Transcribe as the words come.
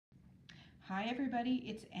Hi everybody,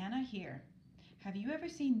 it's Anna here. Have you ever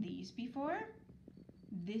seen these before?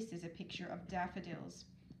 This is a picture of daffodils.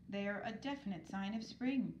 They are a definite sign of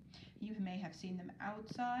spring. You may have seen them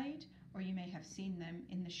outside or you may have seen them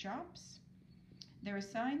in the shops. They're a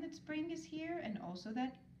sign that spring is here and also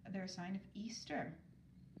that they're a sign of Easter.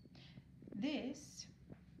 This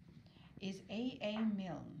is A.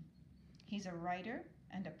 Milne. He's a writer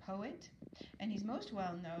and a poet, and he's most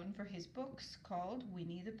well known for his books called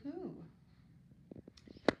Winnie the Pooh.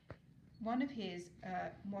 One of his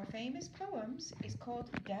more famous poems is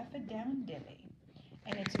called Daffadowndilly,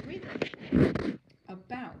 and it's written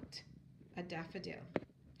about a daffodil.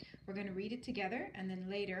 We're going to read it together, and then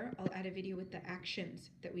later I'll add a video with the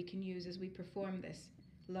actions that we can use as we perform this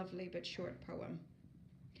lovely but short poem.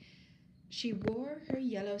 She wore her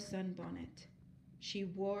yellow sunbonnet. She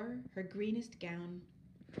wore her greenest gown.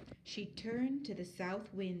 She turned to the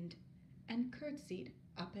south wind and curtsied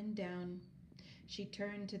up and down. She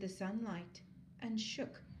turned to the sunlight and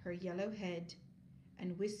shook her yellow head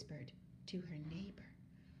and whispered to her neighbor,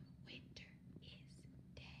 "Winter is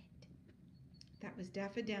dead." That was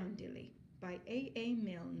Daffadowndilly by A.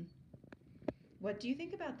 Milne. What do you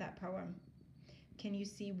think about that poem? Can you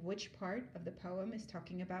see which part of the poem is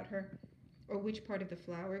talking about her? Or which part of the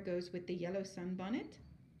flower goes with the yellow sunbonnet?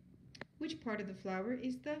 Which part of the flower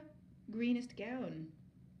is the greenest gown?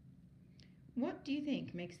 What do you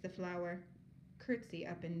think makes the flower curtsy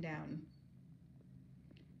up and down?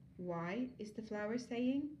 Why is the flower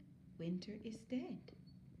saying, "Winter is dead"?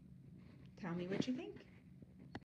 Tell me what you think.